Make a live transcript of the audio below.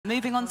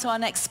moving on to our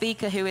next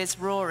speaker, who is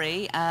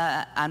Rory,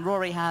 and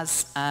Rory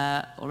has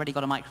already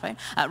got a microphone.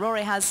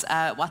 Rory has,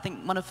 I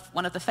think, one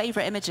of the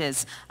favourite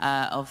images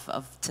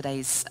of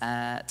today's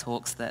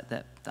talks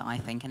that I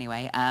think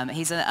anyway.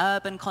 He's an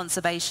urban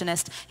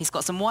conservationist. He's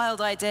got some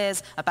wild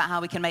ideas about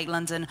how we can make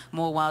London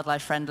more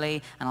wildlife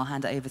friendly, and I'll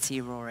hand it over to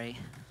you, Rory.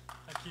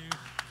 Thank you.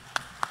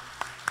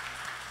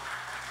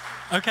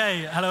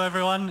 Okay, hello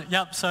everyone.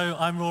 Yep, so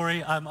I'm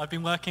Rory. I've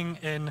been working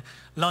in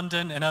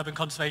London in urban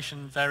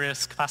conservation,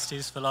 various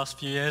capacities for the last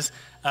few years.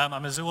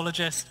 I'm a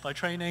zoologist by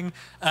training,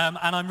 and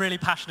I'm really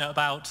passionate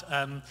about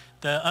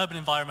the urban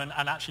environment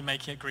and actually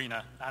making it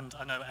greener. And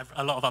I know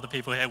a lot of other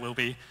people here will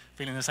be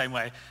feeling the same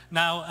way.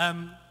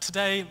 Now,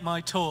 today my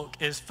talk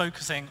is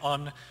focusing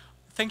on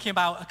thinking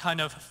about a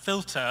kind of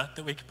filter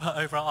that we can put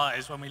over our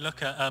eyes when we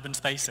look at urban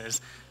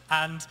spaces.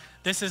 And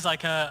this is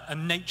like a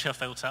nature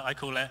filter, I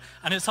call it.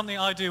 And it's something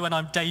I do when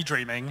I'm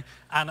daydreaming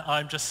and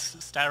I'm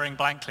just staring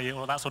blankly,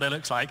 or that's what it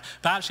looks like.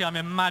 But actually I'm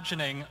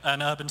imagining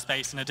an urban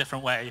space in a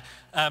different way.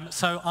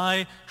 So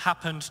I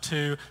happened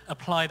to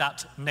apply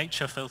that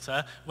nature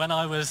filter when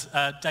I was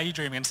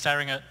daydreaming and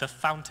staring at the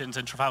fountains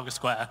in Trafalgar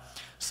Square.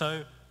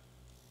 So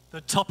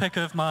the topic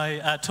of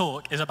my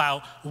talk is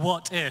about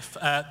what if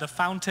the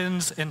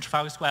fountains in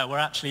Trafalgar Square were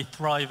actually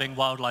thriving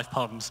wildlife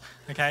ponds,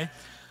 okay?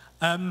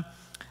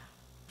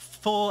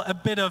 For a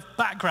bit of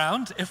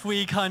background, if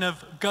we kind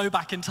of go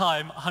back in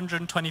time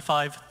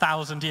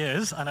 125,000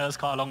 years, I know it's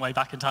quite a long way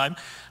back in time,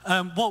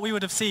 what we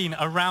would have seen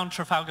around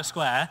Trafalgar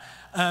Square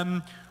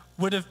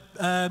would have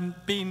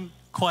been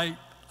quite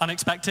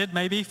unexpected,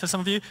 maybe, for some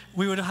of you.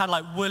 We would have had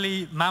like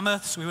woolly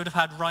mammoths, we would have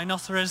had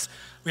rhinoceros,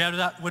 we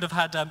would have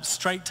had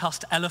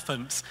straight-tusked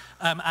elephants,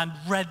 and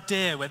red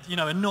deer with,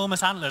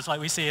 enormous antlers like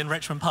we see in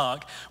Richmond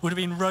Park would have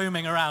been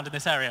roaming around in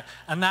this area.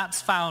 And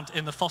that's found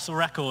in the fossil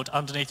record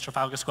underneath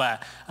Trafalgar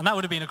Square. And that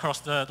would have been across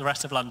the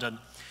rest of London.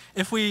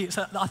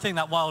 So I think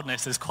that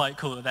wildness is quite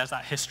cool, that there's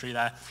that history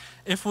there.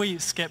 If we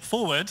skip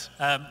forward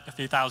a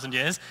few thousand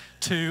years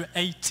to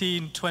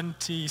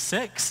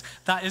 1826,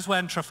 that is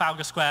when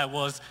Trafalgar Square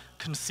was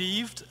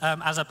conceived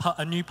as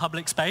a new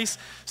public space.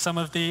 Some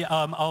of the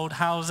old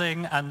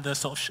housing and the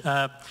sort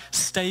of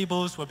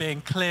stables were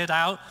being cleared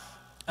out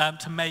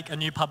to make a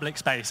new public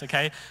space,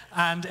 okay?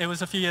 And it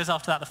was a few years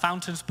after that the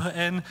fountains put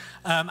in,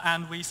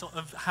 and we sort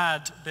of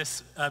had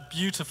this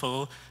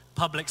beautiful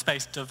public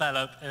space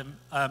develop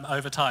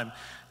over time.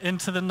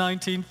 Into the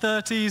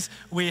 1930s,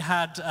 we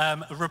had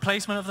a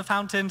replacement of the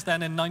fountains.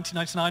 Then in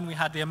 1999, we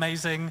had the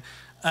amazing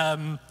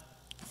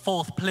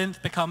Fourth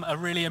Plinth become a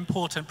really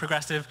important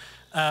progressive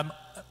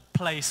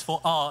place for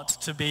art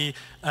to be,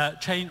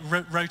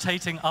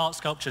 rotating art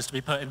sculptures to be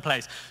put in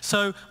place.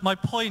 So my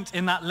point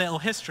in that little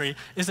history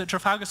is that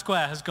Trafalgar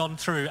Square has gone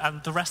through,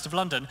 and the rest of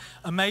London,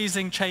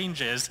 amazing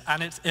changes,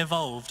 and it's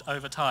evolved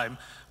over time.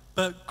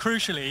 But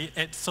crucially,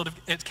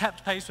 it's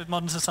kept pace with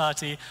modern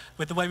society,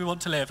 with the way we want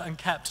to live, and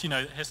kept,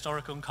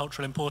 historical and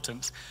cultural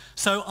importance.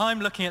 So I'm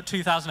looking at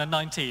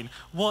 2019.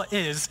 What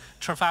is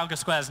Trafalgar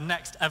Square's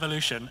next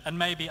evolution, and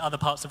maybe other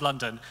parts of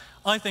London?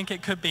 I think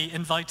it could be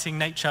inviting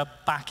nature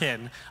back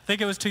in. I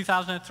think it was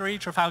 2003,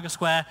 Trafalgar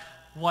Square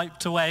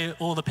wiped away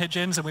all the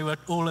pigeons and we were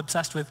all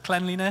obsessed with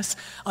cleanliness.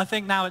 I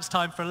think now it's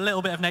time for a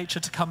little bit of nature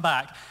to come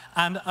back.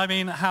 And I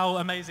mean, how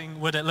amazing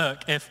would it look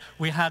if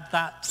we had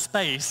that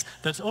space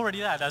that's already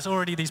there? There's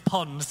already these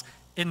ponds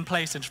in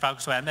place in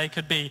Trafalgar Square, and they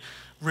could be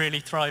really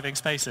thriving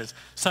spaces.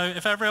 So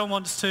if everyone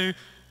wants to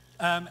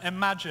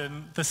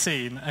imagine the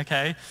scene,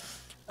 okay?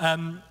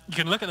 You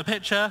can look at the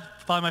picture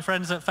by my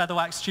friends at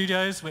Featherwax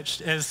Studios,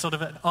 which is sort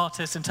of an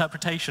artist's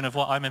interpretation of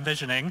what I'm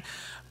envisioning.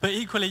 But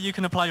equally, you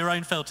can apply your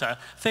own filter.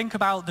 Think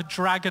about the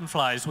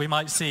dragonflies we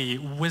might see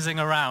whizzing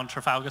around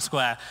Trafalgar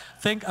Square.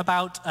 Think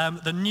about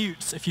the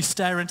newts, if you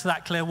stare into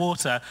that clear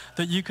water,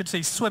 that you could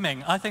see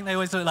swimming. I think they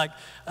always look like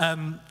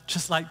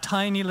just like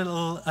tiny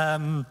little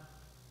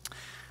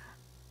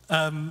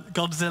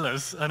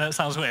Godzillas. I know it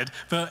sounds weird,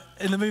 but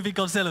in the movie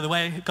Godzilla, the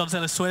way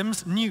Godzilla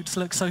swims, newts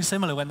look so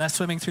similar when they're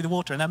swimming through the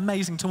water, and they're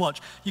amazing to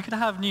watch. You could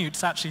have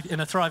newts actually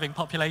in a thriving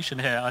population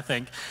here, I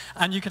think,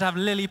 and you could have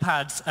lily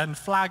pads and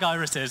flag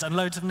irises and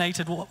loads of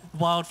native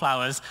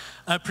wildflowers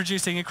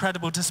producing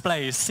incredible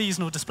displays,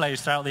 seasonal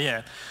displays throughout the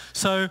year.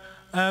 So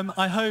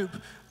I hope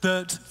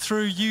that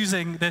through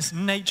using this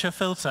nature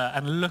filter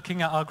and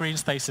looking at our green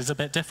spaces a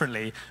bit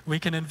differently, we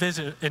can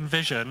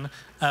envision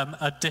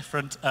a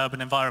different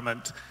urban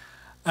environment.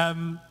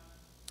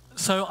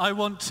 So I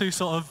want to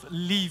sort of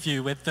leave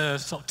you with the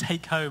sort of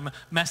take-home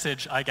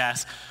message, I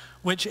guess,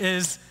 which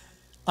is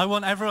I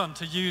want everyone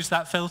to use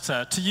that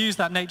filter, to use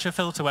that nature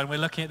filter when we're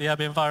looking at the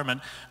urban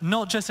environment,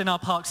 not just in our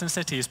parks and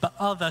cities, but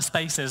other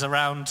spaces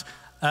around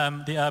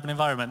the urban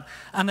environment.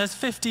 And there's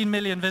 15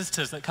 million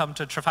visitors that come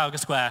to Trafalgar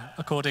Square,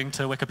 according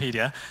to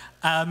Wikipedia,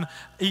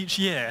 each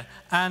year.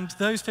 And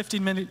those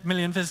 15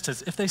 million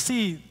visitors, if they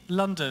see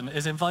London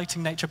is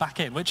inviting nature back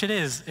in, which it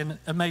is in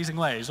amazing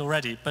ways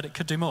already, but it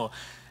could do more.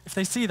 If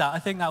they see that, I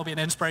think that will be an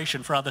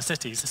inspiration for other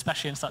cities,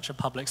 especially in such a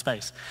public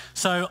space.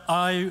 So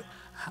I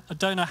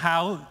don't know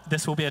how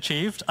this will be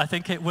achieved. I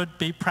think it would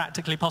be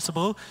practically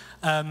possible.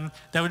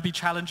 There would be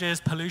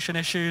challenges, pollution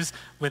issues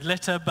with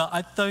litter, but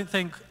I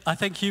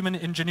think human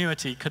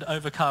ingenuity could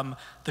overcome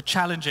the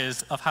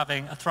challenges of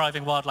having a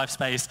thriving wildlife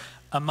space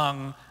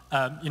among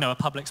a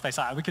public space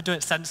like that. We could do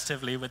it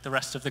sensitively with the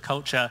rest of the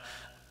culture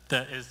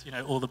that is,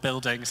 all the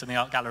buildings and the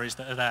art galleries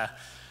that are there.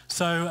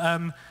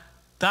 So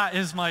that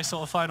is my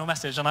sort of final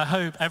message, and I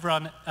hope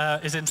everyone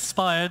is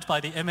inspired by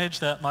the image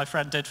that my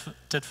friend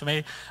did for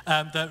me,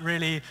 that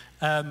really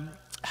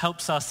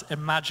helps us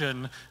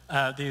imagine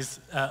these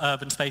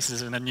urban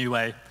spaces in a new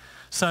way.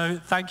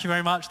 So thank you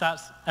very much.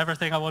 That's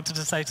everything I wanted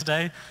to say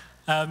today.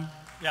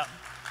 Yeah.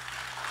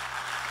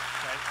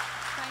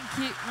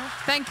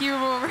 Thank you,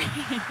 Rory.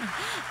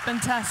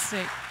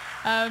 Fantastic.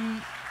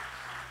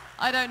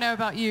 I don't know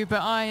about you,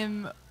 but I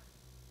am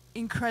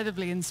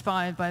incredibly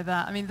inspired by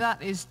that. I mean,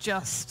 that is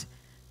just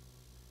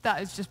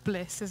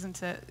bliss,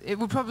 isn't it? It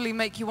will probably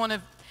make you want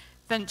to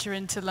venture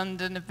into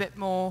London a bit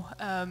more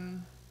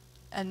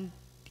and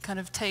kind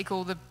of take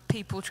all the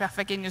people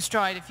traffic in your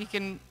stride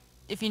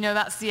if you know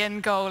that's the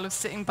end goal of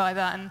sitting by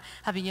that and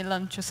having your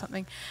lunch or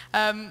something.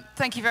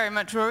 Thank you very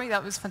much, Rory.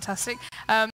 That was fantastic.